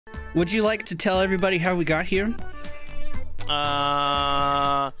Would you like to tell everybody how we got here?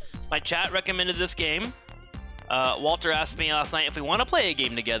 My chat recommended this game. Walter asked me last night if we want to play a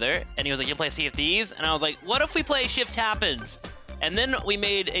game together, and he was like, "You play Sea of Thieves?" And I was like, "What if we play Shift Happens?" And then we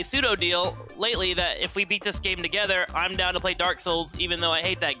made a pseudo deal lately that if we beat this game together, I'm down to play Dark Souls, even though I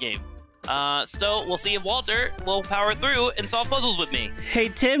hate that game. So we'll see if Walter will power through and solve puzzles with me. Hey,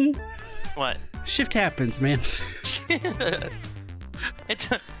 Tim. What? Shift Happens, man. We don't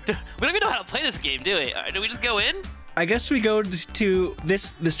even know how to play this game, do we? Do we just go in? I guess we go to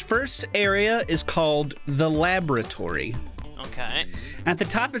this first area is called the laboratory. Okay. At the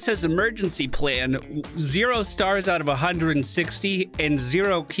top it says emergency plan, 0 stars out of 160 and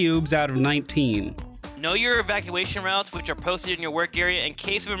 0 cubes out of 19. Know your evacuation routes, which are posted in your work area. In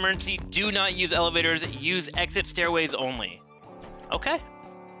case of emergency, do not use elevators. Use exit stairways only. Okay.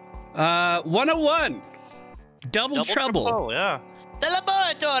 101. Double trouble. Oh, yeah. The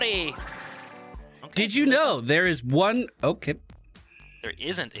laboratory! Okay. Did you know there is one... Okay. There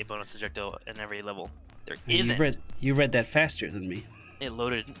isn't a bonus objective in every level. There isn't. You read that faster than me. It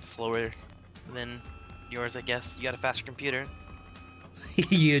loaded slower than yours, I guess. You got a faster computer.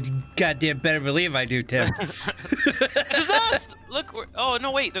 You goddamn better believe I do, Tim. This is us! Look, oh,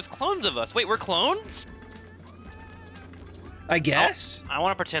 no, wait, there's clones of us. Wait, we're clones? I guess. I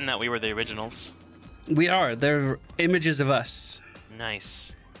want to pretend that we were the originals. We are. They're images of us.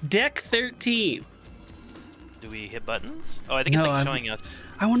 Nice. Deck 13. Do we hit buttons? Oh, I think it's like showing us.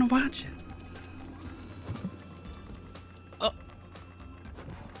 I want to watch it. Oh.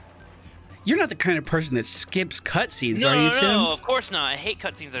 You're not the kind of person that skips cutscenes, are you, Tim? No, of course not. I hate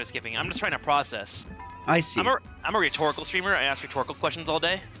cutscenes that are skipping. I'm just trying to process. I see. I'm a rhetorical streamer. I ask rhetorical questions all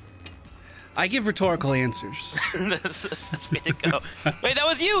day. I give rhetorical answers. That's way to go. Wait, that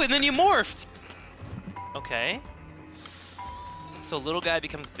was you, and then you morphed. Okay. So little guy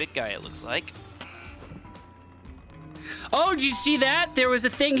becomes big guy, it looks like. Oh, did you see that? There was a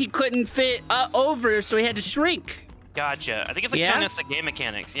thing he couldn't fit over, so he had to shrink. Gotcha. I think it's like showing us the game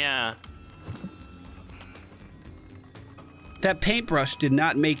mechanics, yeah. That paintbrush did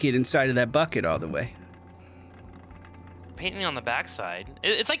not make it inside of that bucket all the way. Painting on the backside.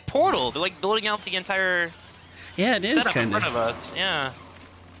 It's like Portal. They're like building out the entire yeah, it is setup kind in front of us. Yeah.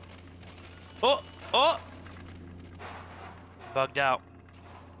 Oh, oh. Bugged out.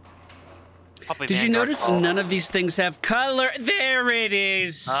 Did you notice none of these things have color? There it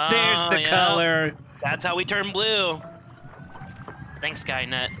is. Oh, there's the color. That's how we turn blue. Thanks,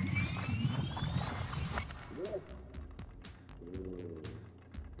 Skynet.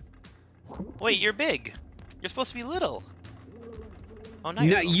 Wait, you're big. You're supposed to be little. Oh no.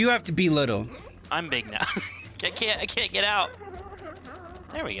 You have to be little. I'm big now. I can't get out.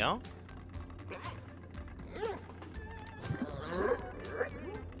 There we go.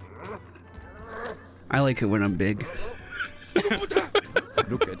 I like it when I'm big.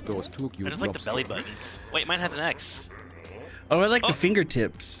 Look at those two cute I just like the belly buttons. Wait, mine has an X. Oh, I like the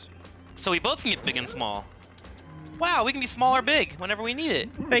fingertips. So we both can get big and small. Wow, we can be small or big whenever we need it.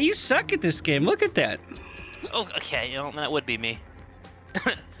 Hey, you suck at this game. Look at that. Oh, okay. That would be me.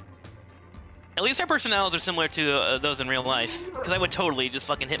 At least our personalities are similar to those in real life. Because I would totally just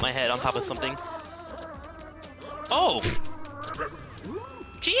fucking hit my head on top of something. Oh!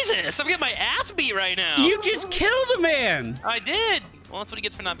 Jesus, I'm getting my ass beat right now. You just killed a man. I did. Well, that's what he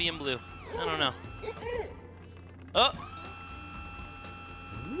gets for not being blue. I don't know. Oh.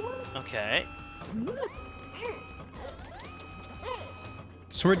 Okay.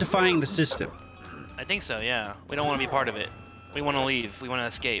 So we're defying the system. I think so, yeah. We don't want to be part of it. We want to leave. We want to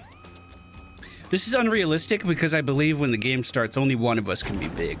escape. This is unrealistic because I believe when the game starts, only one of us can be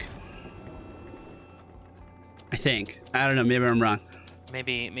big. I think. I don't know. Maybe I'm wrong.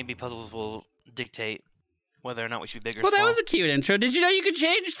 Maybe puzzles will dictate whether or not we should be big or small. small. Well, that was a cute intro. Did you know you could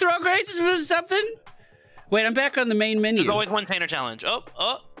change throw grades or something? Wait, I'm back on the main menu. There's always one painter challenge. Oh,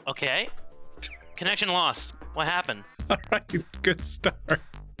 okay. Connection lost. What happened? All right, good start.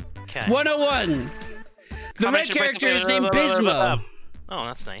 Okay. 101. The red character is named Bismo. Oh,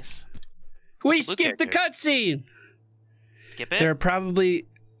 that's nice. We skipped the cutscene. Skip it? There are probably...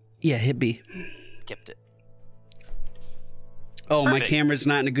 Yeah, hit B. Skipped it. Oh, perfect. My camera's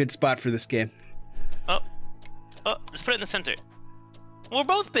not in a good spot for this game. Oh, just put it in the center. We're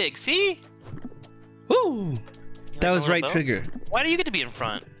both big, see? Woo! That was right trigger. Why do you get to be in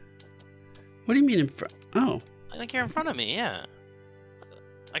front? What do you mean in front? Oh. I think you're in front of me, yeah.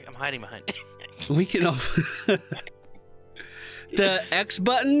 I'm hiding behind. We can all... The X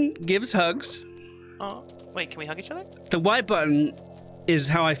button gives hugs. Oh, wait, can we hug each other? The Y button is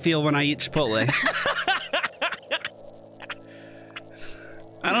how I feel when I eat Chipotle.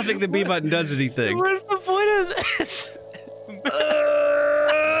 I don't think the B button does anything. What's the point of this?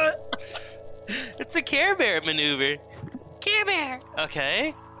 It's a Care Bear maneuver. Care Bear.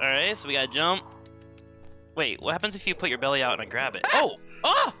 Okay. All right. So we gotta jump. Wait. What happens if you put your belly out and I grab it? Oh.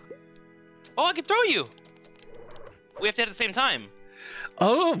 Oh. Oh! I can throw you. We have to hit at the same time.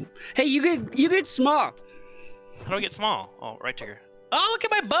 Oh. Hey, you get small. How do I get small? Oh, right trigger. Oh, look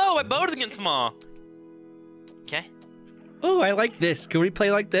at my bow. My bow doesn't get small. Okay. Oh, I like this. Can we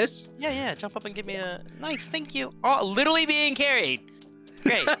play like this? Yeah. Jump up and give me a nice. Thank you. Oh, literally being carried.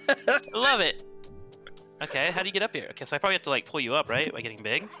 Great. I love it. Okay, how do you get up here? Okay, so I probably have to like pull you up, right? By getting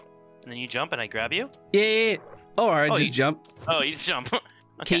big, and then you jump and I grab you. Yeah. Oh, all right, just jump. Oh, you just jump. Okay.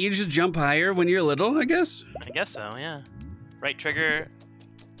 Can you just jump higher when you're little? I guess. I guess so. Yeah. Right trigger.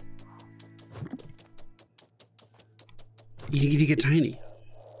 You need to get tiny.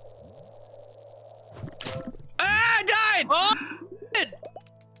 Ah, I died! Oh, good.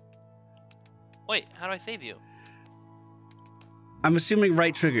 Wait, how do I save you? I'm assuming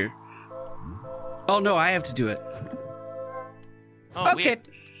right trigger. Oh no, I have to do it. Oh, okay.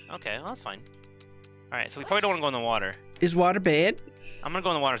 Okay, well, that's fine. All right, so we probably don't want to go in the water. Is water bad? I'm gonna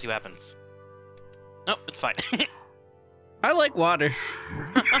go in the water and see what happens. Nope, it's fine. I like water.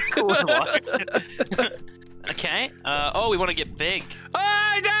 Cool with water. Okay. Oh, we want to get big. Oh,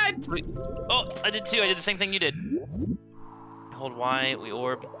 I died! Oh, I did too. I did the same thing you did. Hold Y, we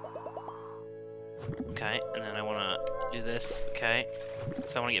orb. Okay, and then I want to do this. Okay.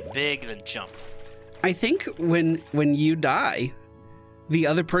 So I want to get big, then jump. I think when you die, the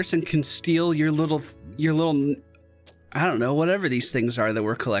other person can steal your little I don't know, whatever these things are that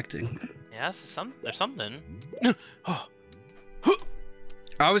we're collecting. Yeah, so there's something.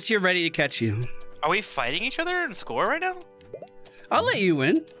 I was here ready to catch you. Are we fighting each other and score right now? I'll let you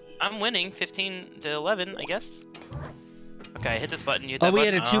win. I'm winning 15 to 11, I guess. Okay, hit this button. You hit that we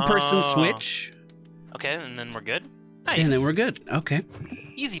button. had a two-person switch. Okay, and then we're good. Nice. And then we're good. Okay.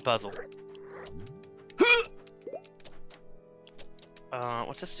 Easy puzzle.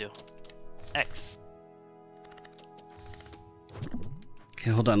 What's this do? X. Okay,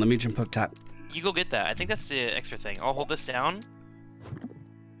 hold on. Let me jump up top. You go get that. I think that's the extra thing. I'll hold this down.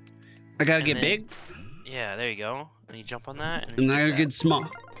 I gotta get big? Yeah, there you go. And you jump on that. And I gotta get small.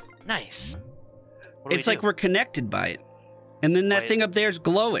 Nice. It's like we're connected by it. And then that thing up there is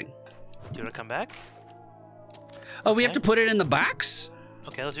glowing. Do you want to come back? Oh, we have to put it in the box?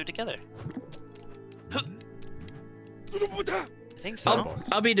 Okay, let's do it together. I think so.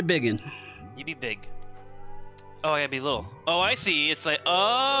 I'll be the biggin. You be big. Oh, I gotta be little. Oh, I see. It's like,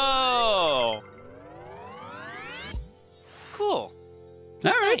 oh. Cool.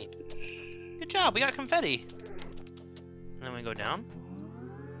 All right. Good job. We got confetti. And then we go down.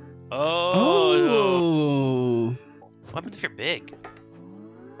 Oh. What happens if you're big?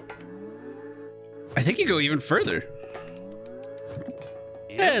 I think you go even further.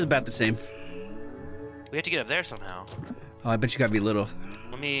 Yeah, it's about the same. We have to get up there somehow. Oh, I bet you gotta be little.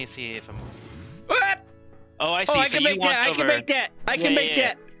 Let me see if I'm... What? Oh, I see. Oh, I can make that. I can make that. I can make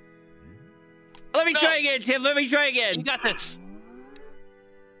that. Let me try again, Tim. Let me try again. You got this.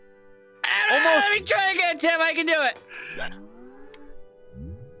 Almost. Let me try again, Tim. I can do it.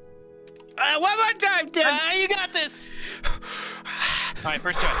 One more time, Tim. You got this. All right,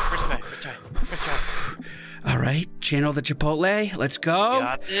 first try. All right, channel the Chipotle. Let's go.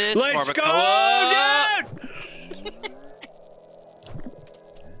 Got this. Let's go, dude.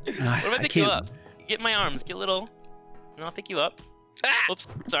 What if I pick you up? Get my arms. Get little. And I'll pick you up. Oops.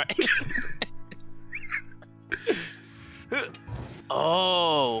 Sorry.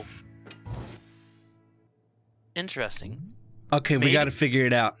 Oh. Interesting. Okay, we got to figure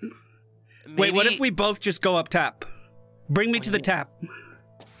it out. Wait, what if we both just go up top? Bring me to the top.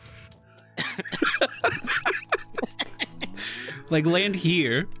 Like land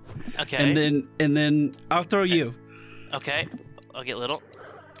here. Okay. And then I'll throw you. Okay. I'll get little.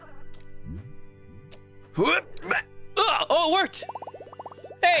 Oh, it worked.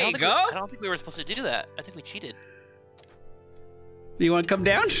 There you go. I don't think we were supposed to do that. I think we cheated. Do you want to come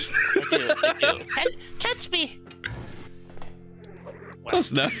down? I do. Catch me. Wow.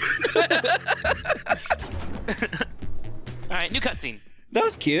 Close enough. All right, new cutscene. That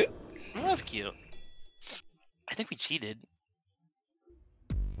was cute. That was cute. I think we cheated.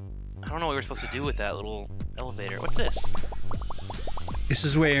 I don't know what we were supposed to do with that little elevator. What's this? This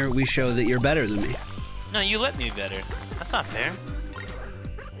is where we show that you're better than me. No, you let me be better. That's not fair.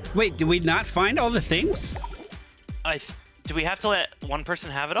 Wait, did we not find all the things? Do we have to let one person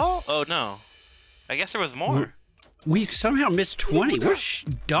have it all? Oh, no. I guess there was more. We somehow missed 20. We're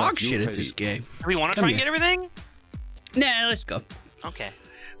dog shit at this game. Do we want to try and get everything? Nah, let's go. Okay.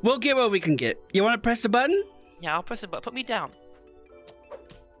 We'll get what we can get. You want to press the button? Yeah, I'll press the button. Put me down.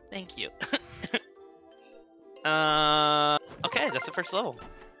 Thank you. Okay, that's the first level.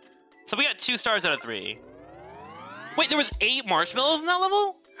 So we got 2 stars out of 3. Wait, there was 8 marshmallows in that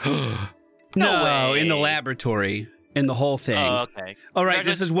level? No, way. in the laboratory. In the whole thing. Oh, okay. All right,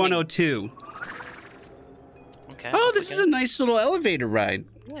 this is 102. Okay. Oh, this is a nice little elevator ride.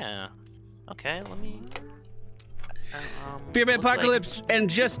 Yeah. Okay, let me... Beerman looks like Apocalypse and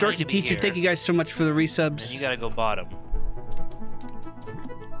Just Dorky Teacher, thank you guys so much for the resubs. And you gotta go bottom.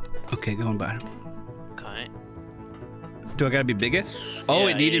 Okay, going bottom. Okay. Do I gotta be bigger? Oh,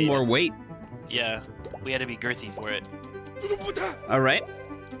 Yeah, it needed more weight. Yeah, we had to be girthy for it. All right.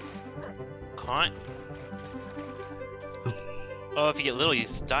 Okay. Oh, if you get little, you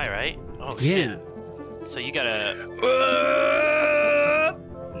just die, right? Oh, Yeah. shit. So you gotta...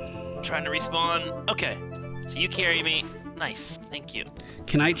 Trying to respawn. Okay. So you carry me. Nice. Thank you.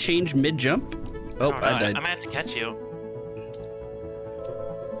 Can I change mid-jump? Oh, I died. I might have to catch you.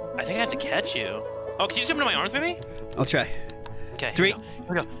 I think I have to catch you. Oh, can you jump into my arms, maybe? I'll try. Okay. 3, Here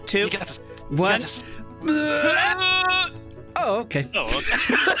we go. 2, You got this. 1. You got this. Oh, okay. Oh, okay.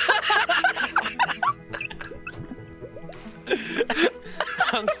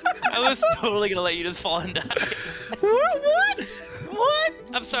 I was totally gonna let you just fall and die. What? What?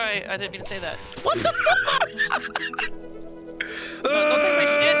 I'm sorry, I didn't mean to say that. What the fuck? Don't take my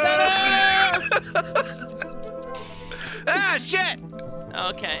shit. No. Ah, shit!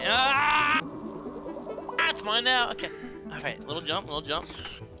 Okay. Ah, it's mine now. Okay. All right. Little jump. Little jump.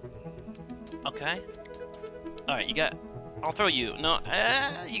 Okay. All right. You got. I'll throw you. No.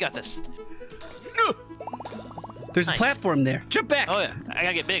 You got this. There's Nice. a platform there. Jump back. Oh yeah. I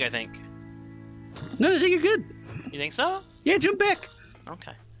gotta get big, I think. No, I think you're good. You think so? Yeah, jump back.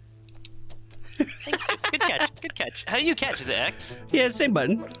 Okay. Thank you. Good catch. Good catch. How do you catch? Is it X? Yeah, same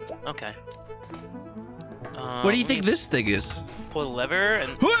button. Okay. What do you think this thing is? Pull the lever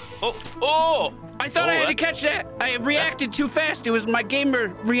and. Whoop! Oh! Oh! I thought I had to that- catch that. I reacted too fast. It was my gamer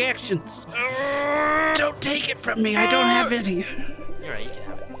reactions. Don't take it from me. I don't have any. You're right. You can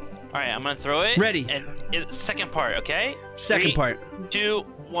have it. All right. I'm gonna throw it. Ready. And it's second part. Okay. Second 3, part. 2,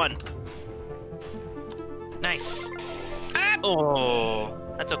 1. Nice. Oh,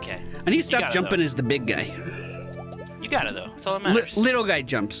 that's okay. I need to stop got it, jumping though. as the big guy. You got it though. That's all that matters. Little guy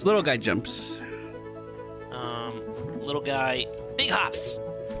jumps. Little guy jumps. Little guy, big hops.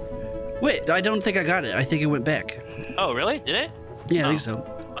 Wait, I don't think I got it. I think it went back. Oh, really? Did it? Yeah, I Oh. think so.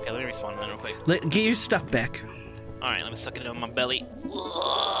 Okay, let me respawn then real quick. Get your stuff back. All right, let me suck it on my belly.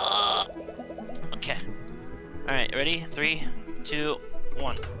 Okay. All right, ready? 3, 2,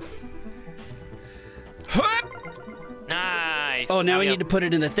 1. Nice. Oh, now we need to put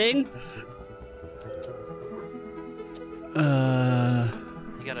it in the thing.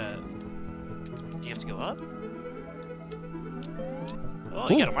 You gotta. Do you have to go up? Oh,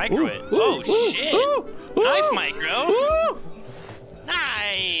 you gotta micro it. Oh shit! Nice micro.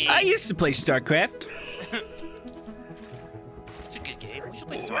 Nice. I used to play StarCraft. It's a good game. We should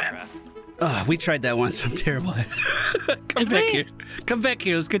play StarCraft. Oh, we tried that once. I'm terrible at it. Come back here. Come back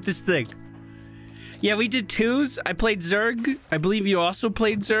here. Let's get this thing. Yeah, we did 2s. I played Zerg. I believe you also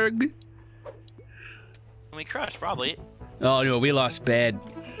played Zerg. And we crushed, probably. Oh, no, we lost bad.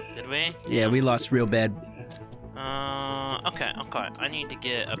 Did we? Yeah, we lost real bad. Okay. I need to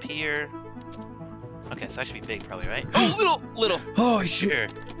get up here. Okay, so I should be big, probably, right? Oh, little. Oh, Sure.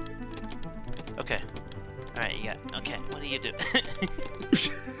 Okay. All right, you got. Okay, what do you do?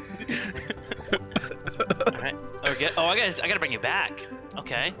 All right. Okay. Oh, I gotta bring you back.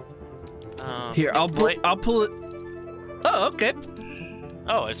 Okay. Here, I'll pull it. Oh, okay.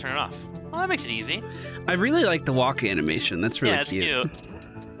 Oh, I just turn it off. Well, that makes it easy. I really like the walk animation. That's really Yeah, it's cute.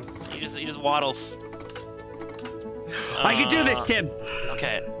 He just waddles. I can do this, Tim.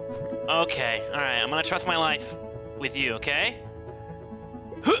 Okay. Okay. All right. I'm gonna trust my life with you. Okay.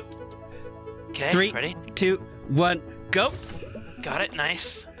 Okay. 3, Ready? 2, 1, go. Got it.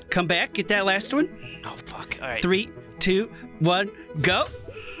 Nice. Come back. Get that last one. Oh fuck. All right. 3, 2, 1, go.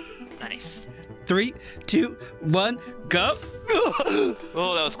 Nice. 3, 2, 1, go.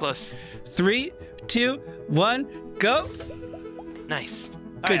 Oh, that was close. 3, 2, 1, go. Nice.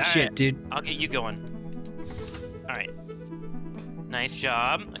 Good shit, dude. I'll get you going. All right. Nice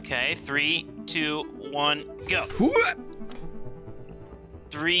job. Okay. 3, 2, 1, go.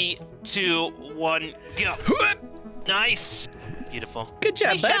 3, 2, 1, go. Nice. Beautiful. Good job,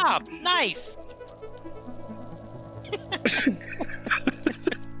 Nice bud. job. Nice.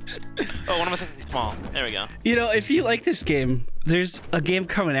 Oh, one of us is small. There we go. You know, if you like this game, there's a game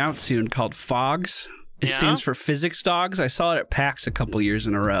coming out soon called Fogs. It stands for Physics Dogs. I saw it at PAX a couple years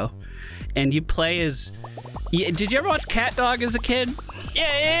in a row. And you play as... did you ever watch Cat Dog as a kid?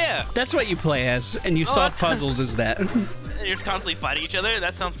 Yeah. That's what you play as, and you solve puzzles as that. You're just constantly fighting each other?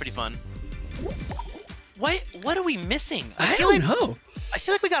 That sounds pretty fun. What are we missing? I don't know. I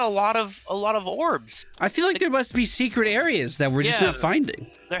feel like we got a lot of orbs. I feel like there must be secret areas that we're just not finding.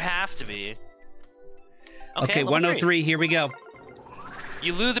 There has to be. Okay, 103, here we go.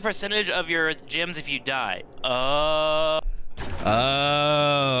 You lose a percentage of your gems if you die. Oh.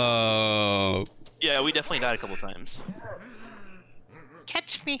 Yeah, we definitely died a couple times.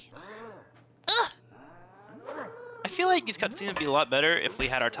 Catch me. Ugh. I feel like these cutscenes would be a lot better if we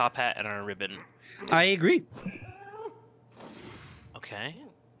had our top hat and our ribbon. I agree. Okay.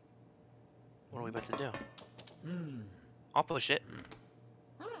 What are we about to do? I'll push it.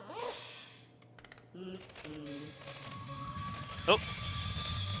 Oh.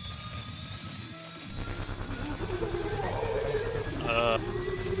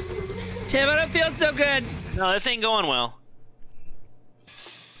 Tim, I don't feel so good. No, this ain't going well.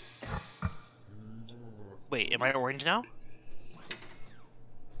 Wait, am I orange now?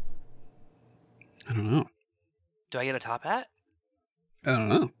 I don't know. Do I get a top hat? I don't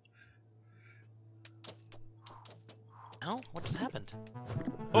know. No? What just happened?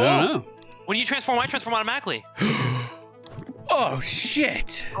 I don't know. When you transform, I transform automatically. Oh,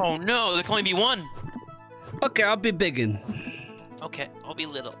 shit. Oh, no. There can only be one. Okay, I'll be biggin'. Okay, I'll be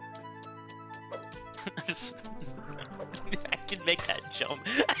little. I can make that jump.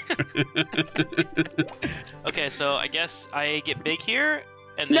 Okay, so I guess I get big here,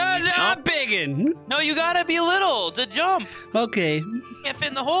 and then No, I'm biggin'. No, you gotta be little to jump. Okay. You can't fit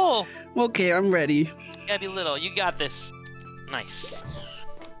in the hole. Okay, I'm ready. You gotta be little. You got this. Nice.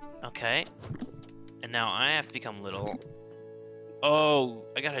 Okay. And now I have to become little. Oh,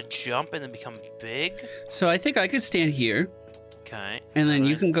 I gotta jump and then become big? So I think I could stand here. Okay. And then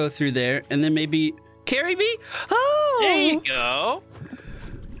you can go through there, and then maybe carry me? Oh! There you go.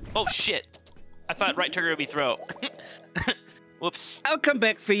 Oh, shit. I thought right trigger would be throw. Whoops. I'll come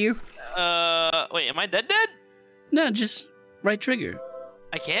back for you. Wait, am I dead? No, just right trigger.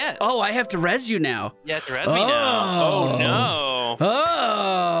 I can't. Oh, I have to res you now. You have to res me now. Oh, no.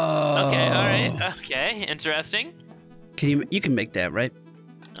 Oh! Okay, alright. Okay, interesting. You can make that, right?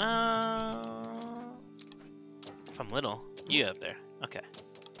 If I'm little. You up there. Okay.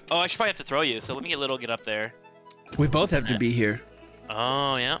 Oh, I should probably have to throw you, so let me get little, get up there. We both have to be here.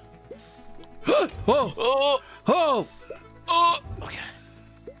 Oh, yeah. Whoa! Oh! Oh! Oh! Okay.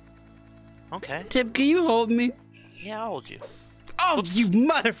 Okay. Tim, can you hold me? Yeah, I'll hold you. Oh, Oops. you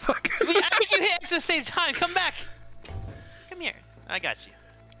motherfucker! I think you hit at the same time. Come back. Come here. I got you.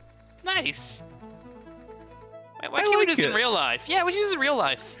 Nice. Why can't we do this in real life? Yeah, we should do this in real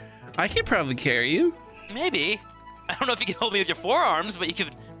life. I could probably carry you. Maybe. I don't know if you can hold me with your forearms, but you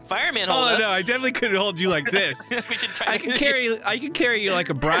could fireman hold us. Oh no, I definitely couldn't hold you like this. We should try. I can carry you like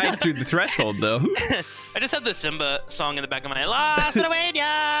a bride through the threshold, though. I just have the Simba song in the back of my head.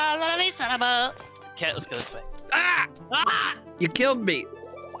 Okay, let's go this way. Ah! Ah! You killed me.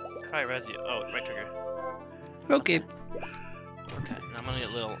 How do I res you? Oh, right trigger. Okay. Okay, now I'm gonna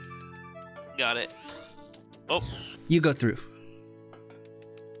get little. Got it. Oh. You go through.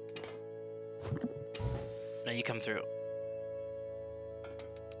 Now you come through.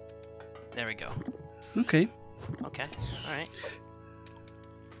 There we go. Okay. Okay. All right.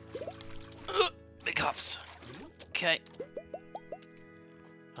 Big hops. Okay.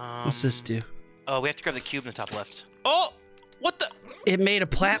 What's this do? Oh, we have to grab the cube in the top left. Oh! What the? It made a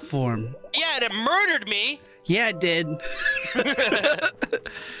platform. Yeah, and it murdered me! Yeah, it did.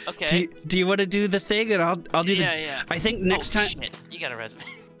 Okay. Do you want to do the thing, and I'll do the... Yeah. I think next time... Shit. You got a resume.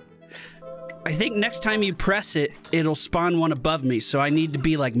 I think next time you press it, it'll spawn one above me, so I need to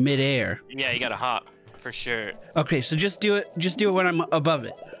be like mid-air. Yeah, you gotta hop. For sure. Okay, so just do it when I'm above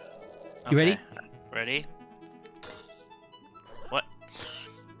it. You ready? Ready? What?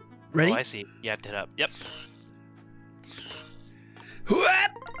 Ready? Oh, I see. You have to hit up. Yep.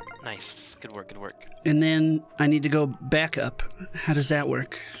 Whoop! Nice. Good work, good work. And then I need to go back up. How does that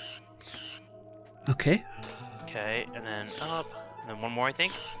work? Okay. Okay, and then up. And then one more, I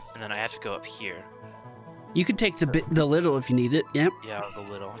think. And then I have to go up here. You could take the little if you need it. Yep. Yeah, I'll go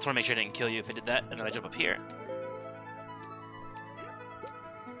little. I just want to make sure I didn't kill you if I did that. And then I jump up here.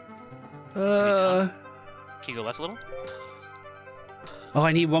 Can you go left a little? Oh,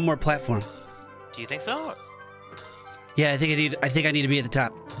 I need one more platform. Do you think so? Yeah, I think I need to be at the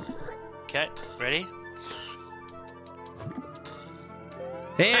top. Okay, ready?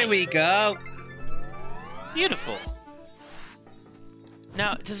 There we go. Beautiful.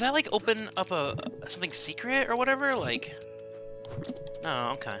 Now, does that like open up something secret or whatever? Like,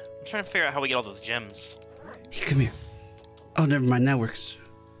 no, okay. I'm trying to figure out how we get all those gems. Hey, come here. Oh, never mind. That works.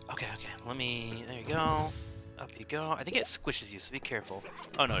 Okay. Let me. There you go. Up you go. I think it squishes you, so be careful.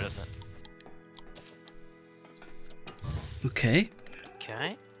 Oh no, it doesn't. Okay.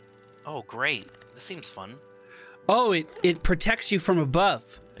 Okay. Oh, great. This seems fun. Oh, it protects you from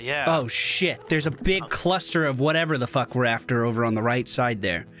above. Yeah. Oh shit! There's a big cluster of whatever the fuck we're after over on the right side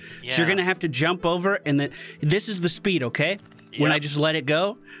there. Yeah. So you're gonna have to jump over, and then this is the speed, okay? When I just let it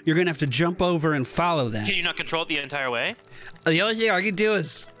go, you're gonna have to jump over and follow that. Can you not control it the entire way? The only thing I can do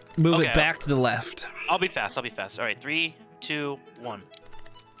is move it back to the left. I'll be fast. All right, 3, 2, 1.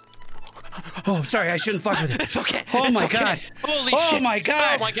 Oh, sorry, I shouldn't fuck with it. It's okay. Oh it's my okay. god. Holy oh shit. my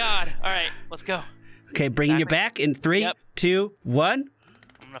god. Oh my god. All right, let's go. Okay, bringing you back in 3, 2, 1.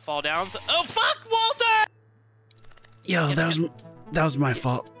 I'm gonna fall down. Oh fuck, Walter! Yo, that was my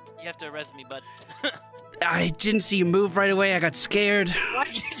fault. You have to arrest me, bud. I didn't see you move right away. I got scared.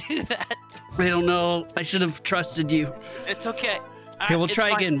 Why'd you do that? I don't know. I should have trusted you. It's okay. Here, we'll try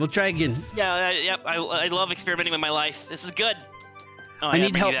again. We'll try again. Yeah, yep. I love experimenting with my life. This is good. Oh, I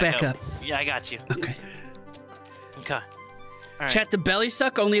need help back up. Yeah, I got you. Okay. Okay. All right. Chat, the belly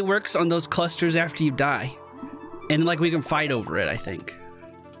suck only works on those clusters after you die. And, like, we can fight over it, I think.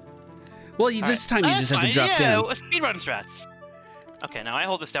 Well, this time you just have to drop down. Yeah, speedrun strats. Okay, now I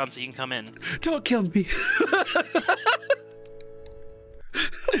hold this down so you can come in. Don't kill me.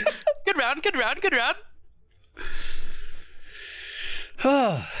 Good round.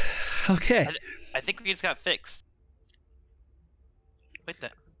 Oh, okay. I think we just got fixed. Wait,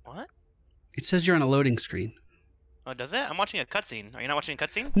 what? It says you're on a loading screen. Oh, does it? I'm watching a cutscene. Are you not watching a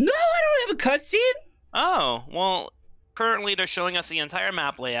cutscene? No, I don't have a cutscene. Oh, well, currently they're showing us the entire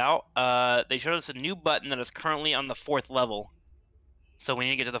map layout. They showed us a new button that is currently on the 4th level. So we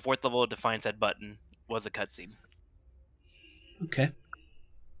need to get to the 4th level to find said button. Was a cutscene. Okay.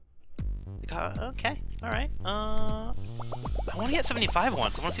 Okay, alright. I want to get 75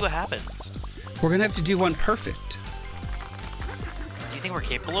 once. I want to see what happens. We're going to have to do one perfect. Do you think we're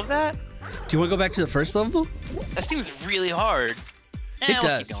capable of that? Do you want to go back to the first level? That seems really hard. It does.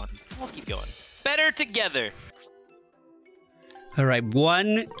 Let's keep going. Let's keep going. Better together. All right,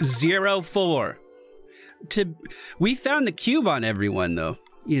 104. We found the cube on everyone, though.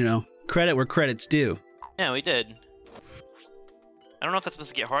 You know, credit where credit's due. Yeah, we did. I don't know if that's supposed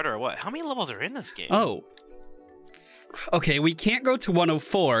to get harder or what. How many levels are in this game? Oh. Okay, we can't go to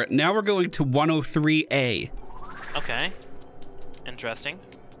 104. Now we're going to 103A. Okay. Interesting.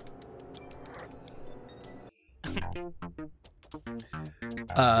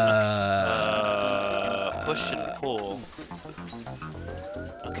 Push and pull.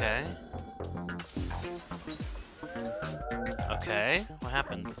 Okay. Okay, what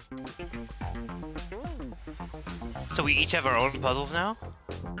happens? So we each have our own puzzles now?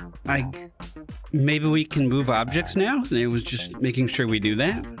 Maybe we can move objects now? And it was just making sure we do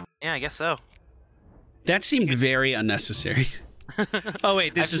that? Yeah, I guess so. That seemed very unnecessary. Oh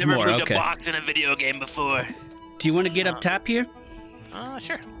wait, this is more, I've never moved okay. a box in a video game before. Do you want to get up top here?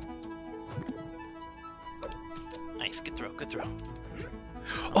 Sure. Nice, good throw, good throw.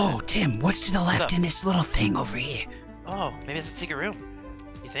 Oh, Tim, what's to the left in this little thing over here? Oh, maybe it's a secret room.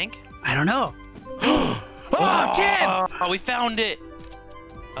 You think? I don't know. Oh, Tim! Oh, we found it!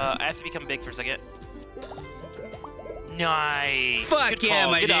 I have to become big for a second. Nice! Fuck good yeah,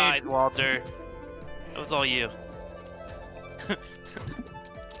 call. my Good dude. eyes, Walter. That was all you.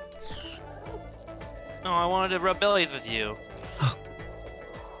 No, I wanted to rub bellies with you. Oh.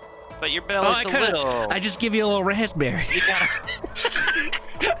 But your belly's so little. I just give you a little raspberry. You gotta...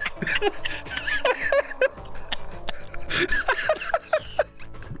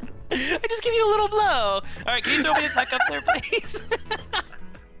 I just give you a little blow. All right, can you throw me back up there, please?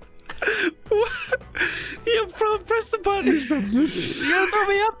 Yeah, press the button or something. You gotta throw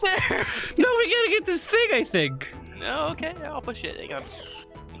me up there. No, we gotta get this thing, I think. No, okay, I'll push it. Hang on.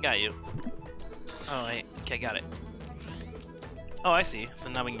 I got you. Oh, wait. Okay, got it. Oh, I see. So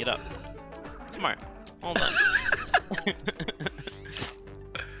now we can get up. Smart. Hold on.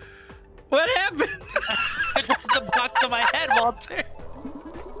 What happened? I dropped the box on my head, Walter.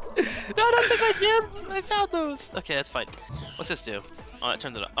 No, don't take my gems. I found those. Okay, that's fine. What's this do? Oh, that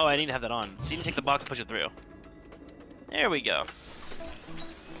turns it on. Oh, I need to have that on. So you can take the box and push it through. There we go.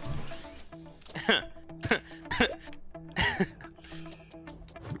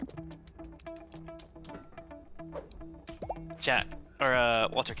 Chat. Or,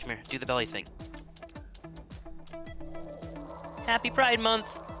 Walter, come here. Do the belly thing. Happy Pride Month.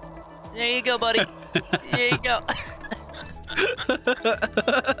 There you go, buddy. There you go.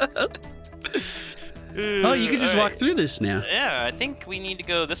 Oh, you can just walk through this now. Yeah, I think we need to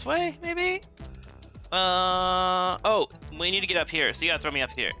go this way, maybe? Oh, we need to get up here, so you gotta throw me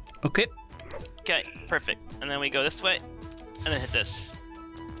up here. Okay. Okay, perfect. And then we go this way, and then hit this.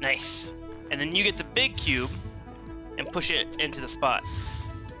 Nice. And then you get the big cube, and push it into the spot.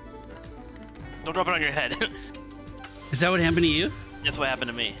 Don't drop it on your head. Is that what happened to you? That's what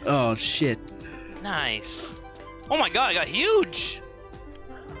happened to me. Oh, shit. Nice. Oh my god, I got huge!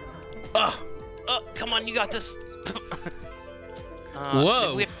 Oh, come on, you got this.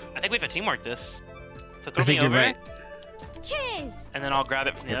 Whoa. I think we have to teamwork this. So throw I think me you're over, right. Cheers! and then I'll grab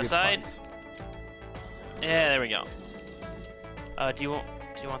it from the other side. Yeah, there we go. Do you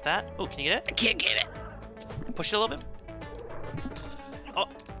want that? Oh, can you get it? I can't get it. Push it a little bit. Oh.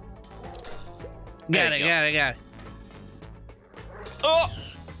 Got it. Oh!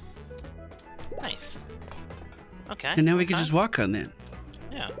 Nice. Okay. And now we can okay. just walk on that.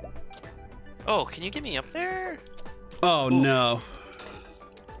 Yeah. Oh, can you get me up there? Oh, Oof. no.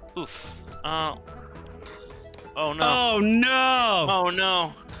 Oof. Oh no. Oh, no. Oh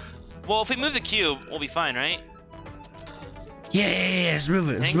no. Well, if we move the cube, we'll be fine, right? Yeah. Let's move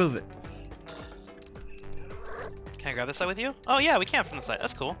it. Let's move it. Can I grab this side with you? Oh yeah, we can from the side.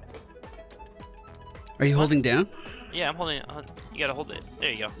 That's cool. Are you holding down? Yeah, I'm holding it. You gotta hold it.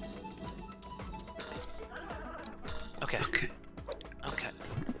 There you go. Okay. Okay. Okay.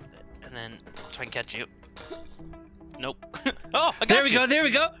 And then try and catch you. Nope. Oh, I got There we you. go. There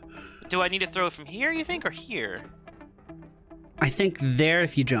we go. Do I need to throw it from here, you think, or here? I think there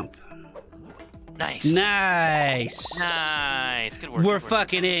if you jump. Nice. Nice. Nice. Good work. We're good work.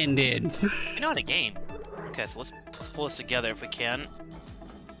 fucking in, dude. We know how to game. Okay, so let's pull this together if we can.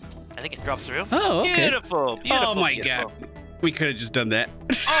 I think it drops through. Oh, okay. Beautiful. Beautiful. Oh my beautiful. god. We could have just done that.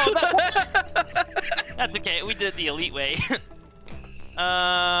 Oh, that's okay. We did it the elite way.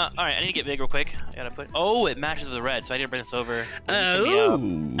 All right, I need to get big real quick. I gotta put. Oh, it matches with the red, so I need to bring this over. Oh.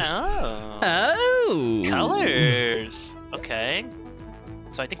 Oh. Colors. Okay.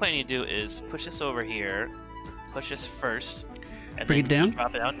 So I think what I need to do is push this over here. Push this first. And Bring then it down?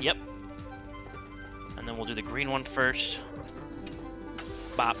 Drop it down. Yep. And then we'll do the green one first.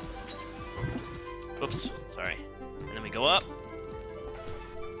 Bop. Oops. Sorry. And then we go up.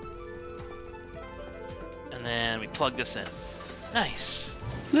 And then we plug this in. Nice.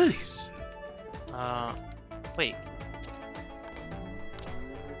 Nice. Wait.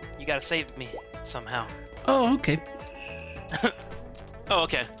 You gotta save me somehow. Oh, okay. Oh,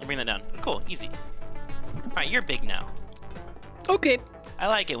 okay. You bring that down. Cool. Easy. All right, you're big now. Okay. I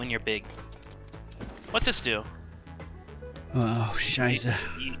like it when you're big. What's this do? Oh, shiza.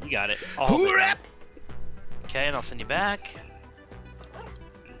 You got it. Hoorah! Okay, and I'll send you back.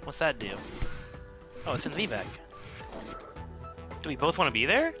 What's that do? Oh, it sends me back. Do we both want to be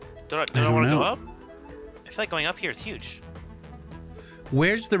there? Don't I want to go up? I feel like going up here is huge.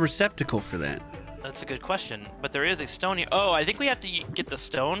 Where's the receptacle for that? That's a good question. But there is a stone here. Oh, I think we have to get the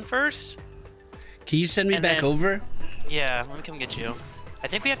stone first. Can you send me And back then- over? Yeah, let me come get you. I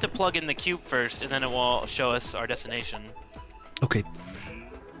think we have to plug in the cube first, and then it will show us our destination. Okay.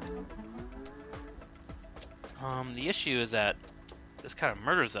 The issue is that this kind of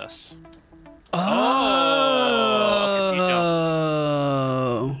murders us. Oh.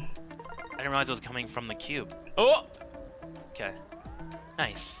 I didn't realize it was coming from the cube. Oh! Okay.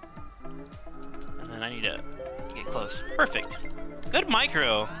 Nice. And then I need to get close. Perfect. Good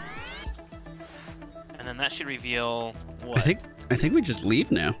micro. And then that should reveal what? I think we just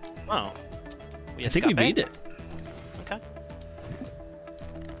leave now. Oh. I think we beat it. Okay.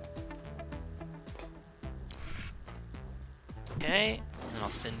 Okay. And then I'll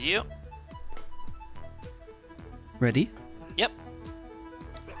send you. Ready? Yep.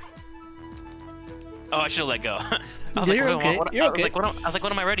 Oh, I should have let go. I was You're like, okay. You're okay. I was like,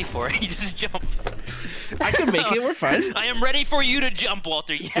 what am I ready for? You just jump. I can make it. We're fine. I am ready for you to jump,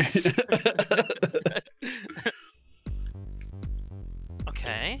 Walter. Yes.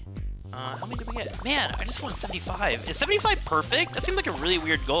 Okay. How many did we get? Man, I just won 75. Is 75 perfect? That seems like a really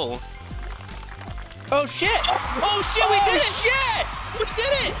weird goal. Oh shit! Oh shit, we did it! Shit! We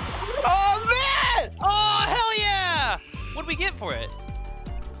did it! Oh man! Oh hell yeah! What did we get for it?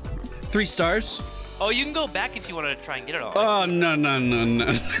 3 stars. Oh, you can go back if you want to try and get it all. Oh no. No,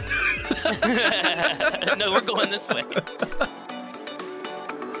 we're going this way.